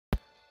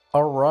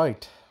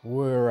Alright,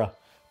 we're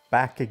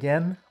back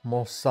again.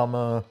 More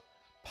summer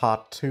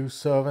part 2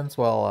 servants.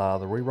 Well,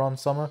 the rerun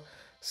summer.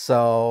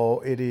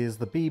 So it is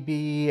the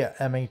BB,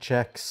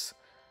 MHX,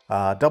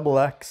 Double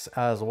X,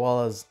 as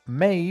well as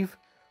Maeve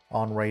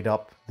on raid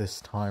up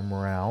this time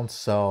around.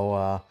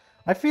 So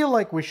I feel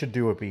like we should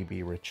do a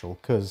BB ritual,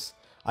 because,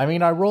 I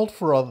mean, I rolled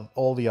for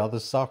all the other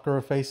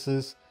Sakura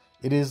faces.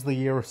 It is the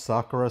year of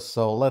Sakura,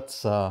 so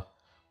let's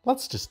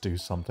just do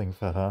something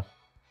for her.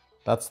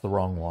 That's the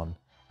wrong one.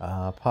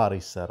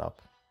 Party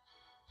setup.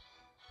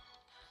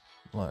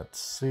 Let's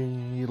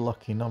see,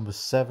 lucky number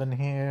 7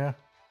 here.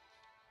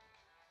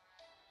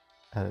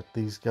 Edit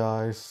these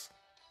guys.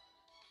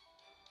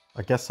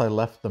 I guess I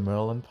left the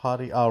Merlin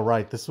party. Oh,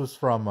 right, this was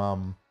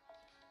from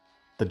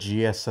the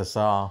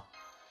GSSR.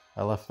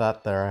 I left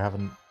that there. I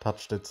haven't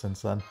touched it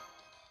since then.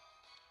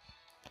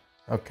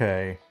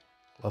 Okay,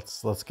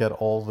 let's get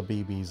all the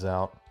BBs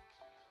out.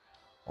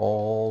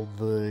 All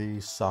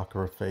the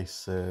Sakura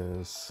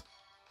faces.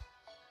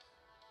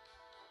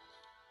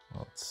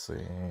 Let's see.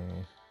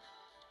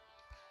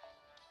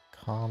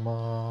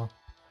 Karma.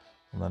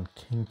 And then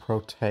King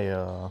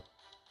Protea.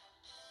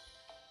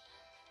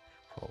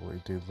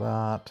 Probably do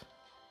that.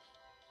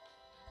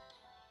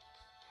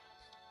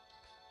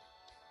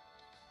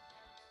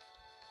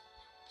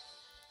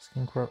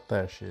 King Pro.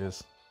 There she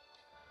is.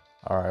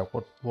 Alright,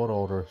 what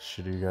order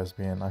should you guys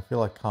be in? I feel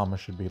like Karma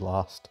should be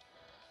last.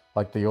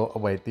 Like the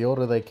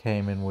order they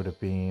came in would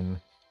have been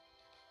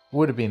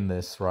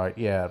this, right?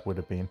 Yeah, it would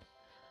have been.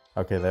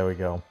 Okay, there we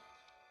go.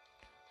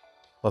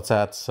 Let's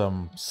add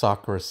some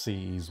Sakura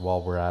Cs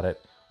while we're at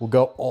it. We'll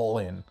go all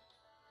in.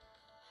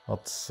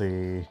 Let's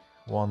see.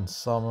 One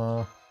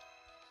summer.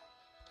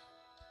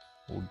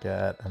 We'll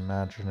get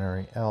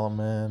imaginary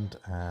element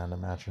and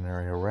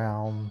imaginary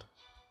around.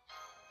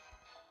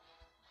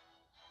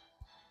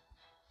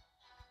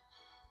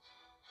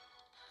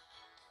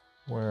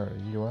 Where are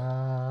you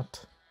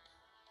at?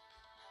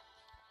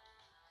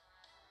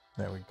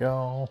 There we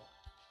go.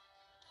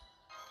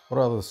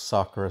 What other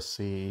Sakura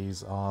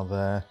Cs are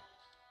there?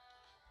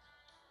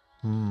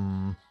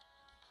 Oh,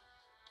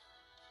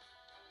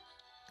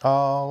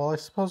 well, I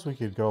suppose we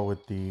could go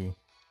with the...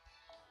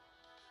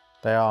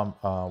 They are,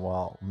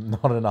 well,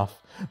 not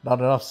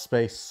enough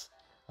space.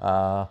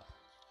 Let's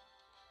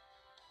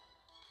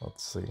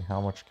see,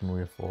 how much can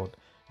we afford?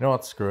 You know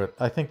what, screw it.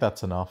 I think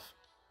that's enough.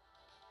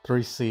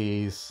 3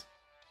 Cs.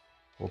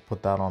 We'll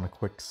put that on a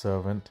quick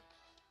servant.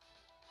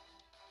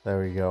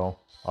 There we go.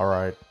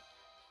 Alright.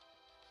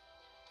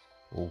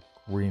 We'll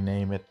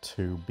rename it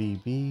to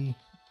BB.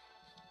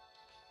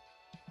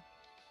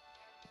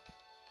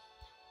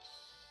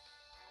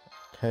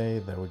 Okay,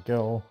 there we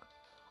go.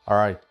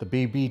 Alright, the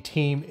BB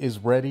team is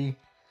ready.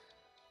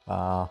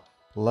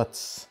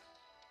 Let's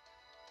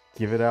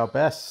give it our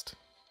best.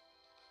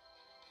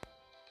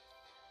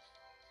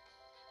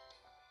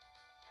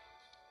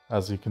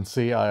 As you can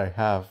see, I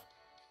have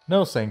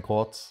no Saint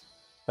Quartz,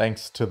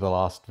 thanks to the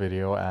last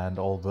video and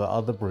all the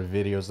other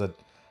videos that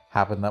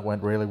happened that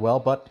went really well.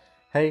 But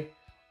hey,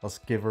 let's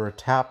give her a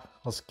tap.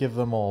 Let's give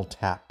them all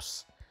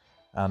taps.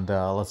 And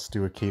let's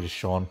do a key to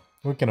Sean.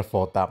 We can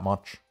afford that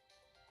much.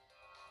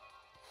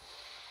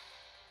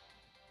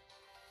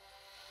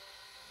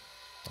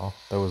 Oh,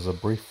 there was a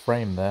brief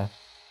frame there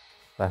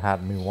that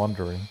had me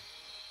wondering.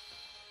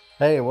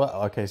 Hey, well,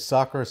 okay,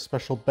 Sakura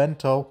special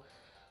bento.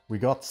 We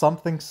got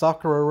something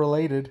Sakura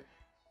related.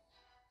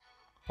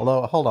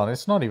 Although, hold on,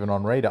 it's not even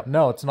on raid up.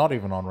 No, it's not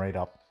even on raid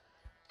up.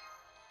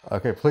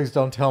 Okay, please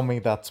don't tell me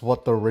that's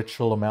what the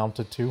ritual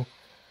amounted to.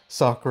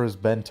 Sakura's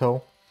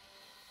bento.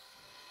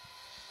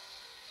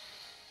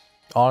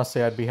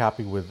 Honestly, I'd be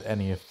happy with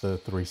any of the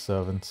 3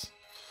 servants.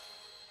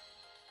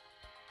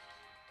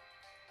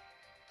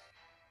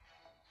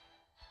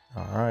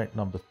 Alright,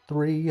 number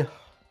 3.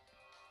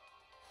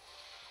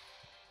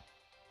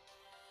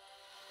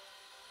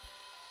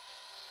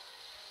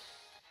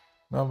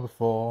 Number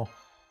 4.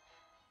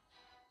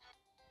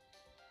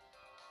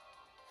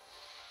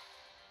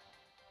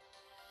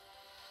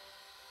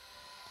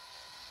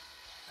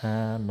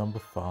 And number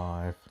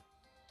 5.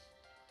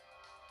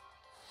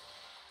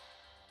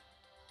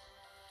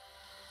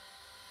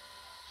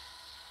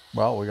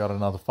 Well, we got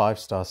another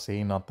 5-star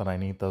C, not that I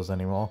need those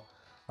anymore.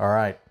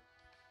 Alright.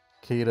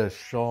 Key to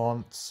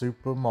Sean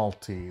Super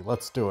Multi.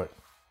 Let's do it.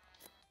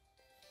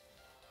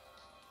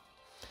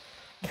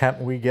 Can't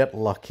we get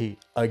lucky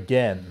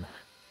again?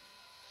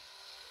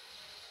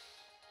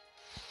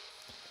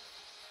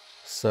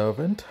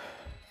 Servant.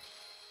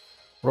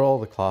 What are all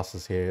the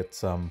classes here?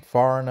 It's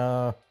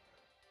Foreigner,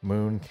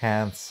 Moon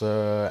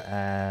Cancer,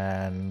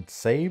 and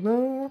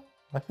Saber,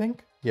 I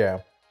think? Yeah.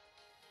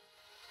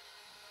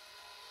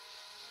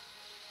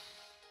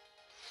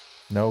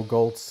 No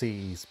gold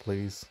Cs,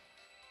 please.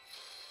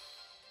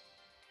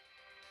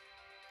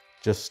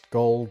 Just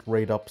gold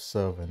raid up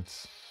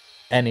servants.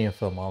 Any of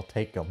them, I'll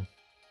take them.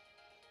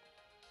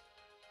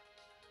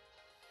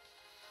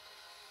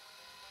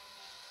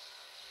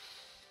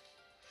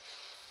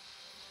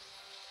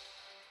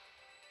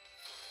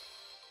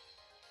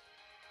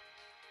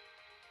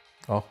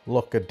 Oh,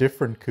 look, a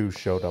different coup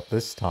showed up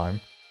this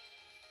time.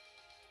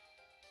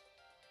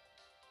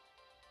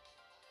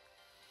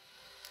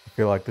 I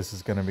feel like this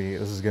is gonna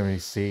be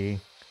C.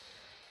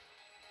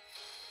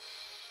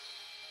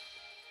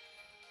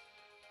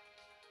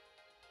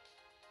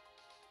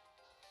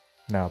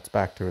 Now it's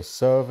back to a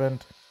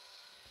servant.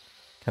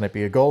 Can it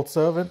be a gold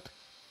servant?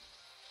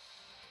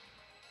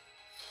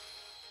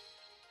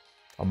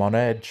 I'm on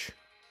edge.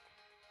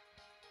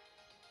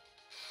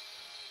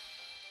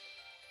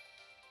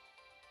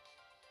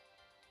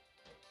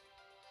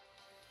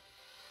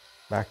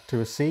 Back to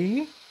a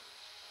C.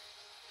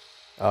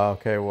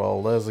 Okay,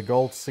 well, there's a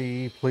gold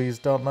C. Please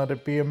don't let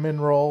it be a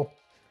mineral.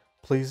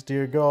 Please,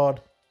 dear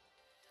God.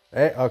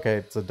 Hey, okay,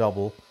 it's a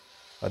double.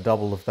 A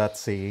double of that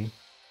C.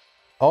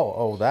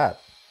 Oh,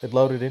 that. It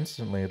loaded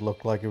instantly. It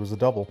looked like it was a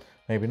double.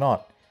 Maybe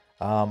not.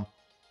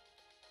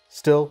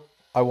 Still,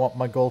 I want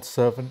my gold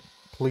servant.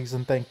 Please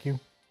and thank you.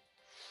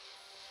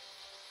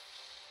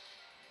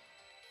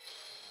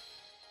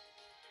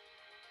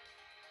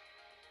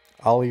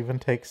 I'll even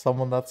take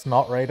someone that's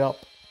not right up.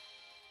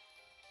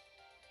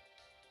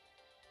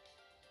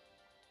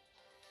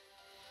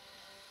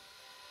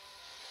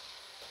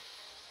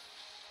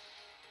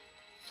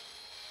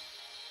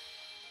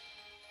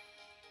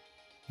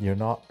 You're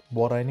not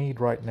what I need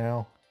right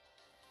now.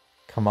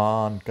 Come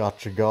on,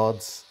 gotcha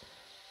gods.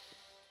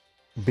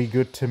 Be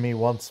good to me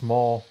once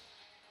more.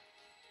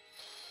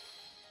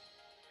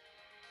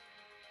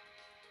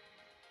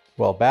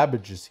 Well,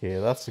 Babbage is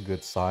here. That's a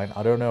good sign.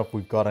 I don't know if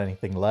we've got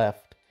anything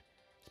left.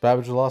 Is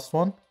Babbage the last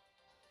one?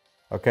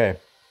 Okay.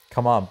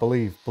 Come on,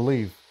 believe,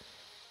 believe.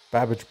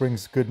 Babbage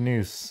brings good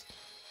news.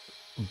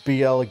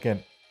 Be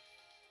elegant.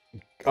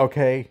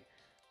 Okay.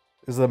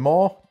 Is there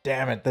more?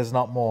 Damn it, there's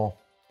not more.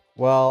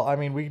 Well, I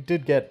mean, we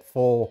did get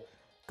 4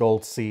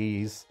 gold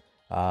C's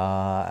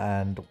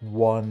and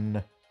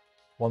one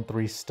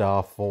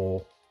 3-star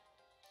for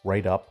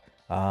rate up.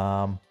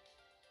 You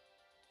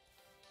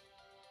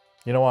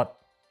know what?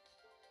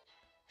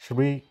 Should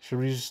we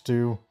just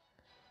do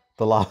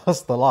the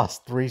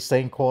last 3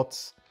 Saint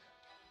Quartz?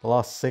 The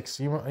last 6?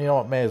 You know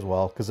what? May as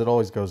well, because it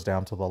always goes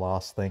down to the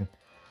last thing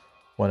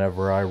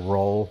whenever I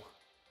roll.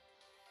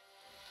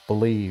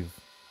 Believe.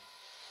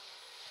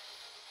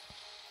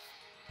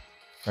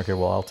 Okay,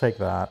 well, I'll take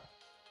that.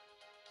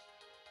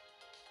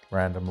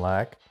 Random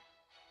lag.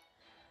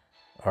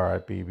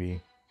 Alright,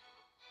 BB.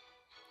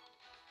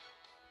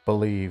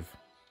 Believe.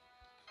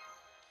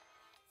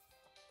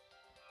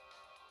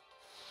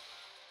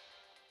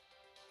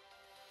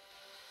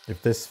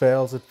 If this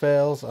fails, it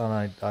fails,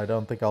 and I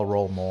don't think I'll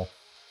roll more.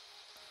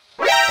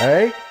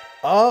 Hey?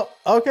 Oh,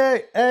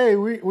 okay. Hey,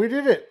 we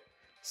did it.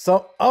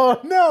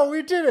 Oh, no,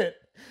 we did it.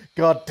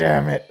 God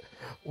damn it.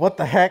 What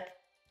the heck?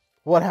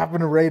 What happened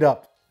to rate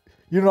up?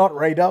 You're not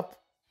rate up?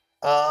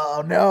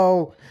 Oh,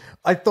 no.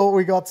 I thought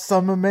we got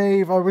Summer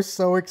Maeve. I was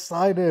so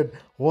excited.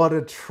 What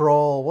a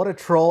troll. What a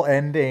troll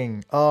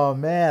ending. Oh,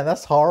 man,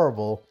 that's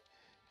horrible.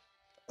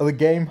 The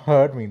game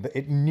heard me.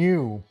 It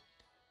knew.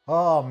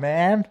 Oh,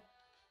 man.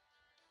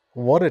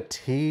 What a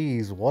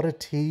tease. What a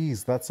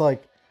tease. That's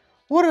like...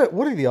 What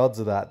are the odds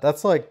of that?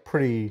 That's like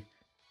pretty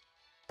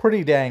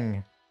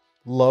dang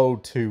low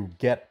to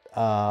get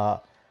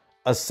a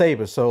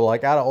saber. So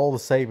like out of all the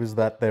sabers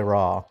that there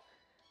are,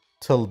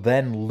 to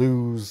then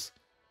lose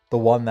the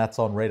one that's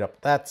on rate up.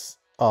 That's,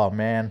 oh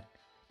man,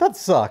 that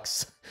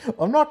sucks.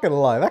 I'm not gonna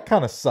lie, that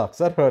kind of sucks.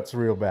 That hurts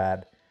real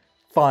bad.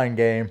 Fine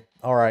game.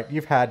 All right,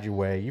 you've had your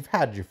way. You've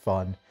had your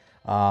fun.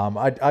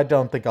 I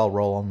don't think I'll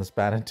roll on this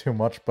banner too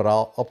much, but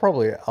I'll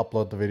probably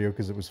upload the video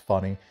because it was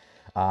funny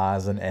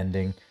as an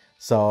ending.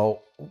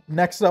 So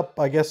next up,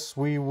 I guess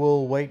we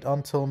will wait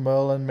until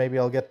Merlin. Maybe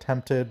I'll get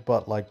tempted,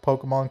 but like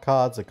Pokemon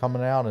cards are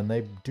coming out and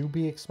they do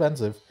be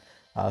expensive.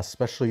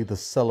 Especially the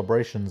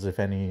celebrations, if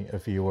any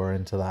of you are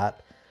into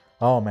that.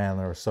 Oh man,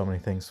 there are so many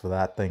things for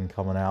that thing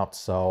coming out.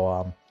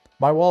 So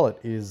my wallet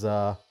is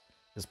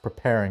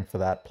preparing for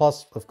that.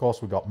 Plus, of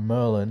course, we got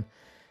Merlin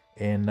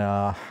in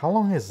how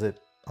long is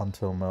it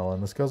until Merlin?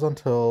 This goes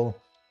until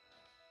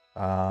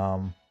I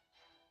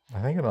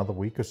think another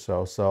week or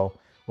so. So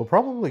we'll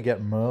probably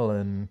get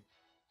Merlin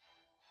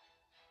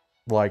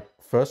like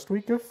first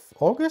week of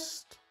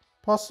August,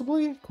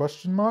 possibly?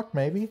 Question mark,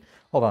 maybe?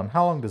 Hold on,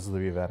 how long does the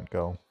event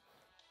go?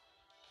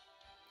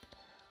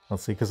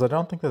 Let's see, because I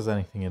don't think there's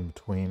anything in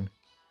between.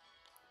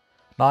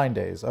 9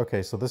 days.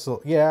 Okay, so this will...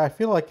 Yeah, I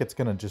feel like it's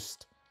going to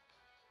just...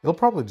 It'll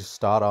probably just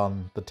start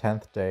on the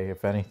 10th day,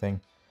 if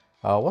anything.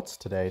 What's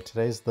today?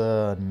 Today's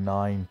the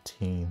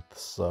 19th,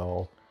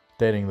 so...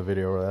 Dating the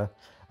video there.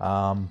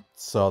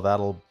 So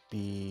that'll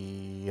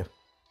be...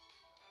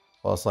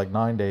 Well, it's like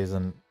 9 days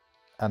and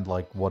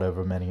like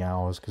whatever many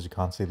hours, because you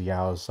can't see the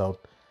hours, so...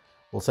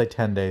 We'll say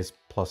 10 days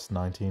plus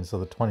 19, so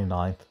the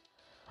 29th.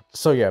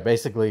 So yeah,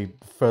 basically,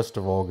 1st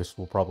of August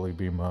will probably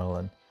be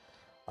Merlin.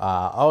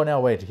 Oh, no,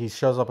 wait, he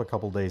shows up a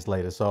couple days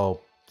later, so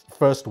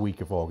first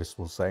week of August,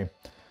 we'll say.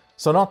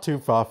 So not too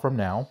far from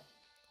now,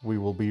 we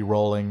will be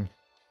rolling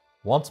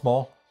once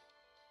more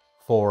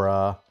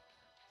for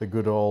the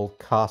good old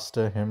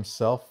caster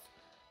himself,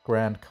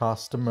 Grand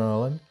Caster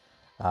Merlin.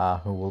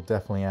 who will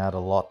definitely add a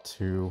lot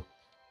to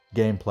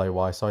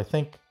gameplay-wise. So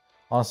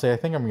honestly, I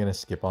think I'm going to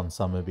skip on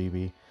Summer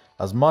BB.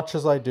 As much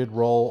as I did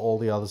roll all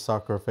the other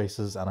Sakura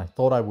faces, and I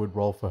thought I would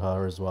roll for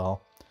her as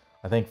well,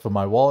 I think for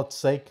my wallet's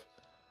sake,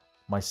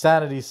 my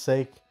sanity's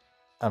sake,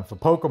 and for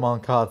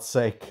Pokemon card's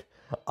sake,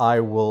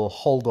 I will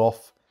hold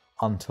off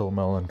until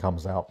Merlin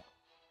comes out.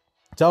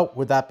 So,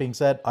 with that being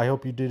said, I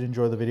hope you did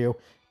enjoy the video.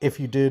 If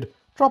you did,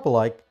 drop a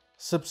like,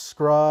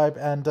 subscribe,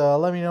 and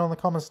let me know in the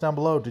comments down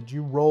below. Did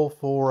you roll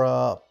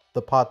for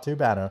the Part 2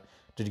 banner?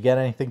 Did you get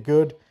anything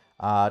good?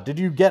 Did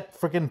you get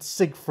freaking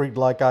Siegfried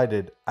like I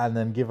did and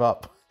then give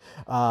up?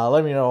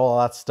 Let me know all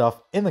that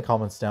stuff in the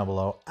comments down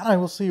below, and I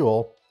will see you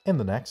all in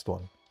the next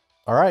one.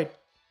 Alright,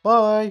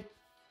 bye!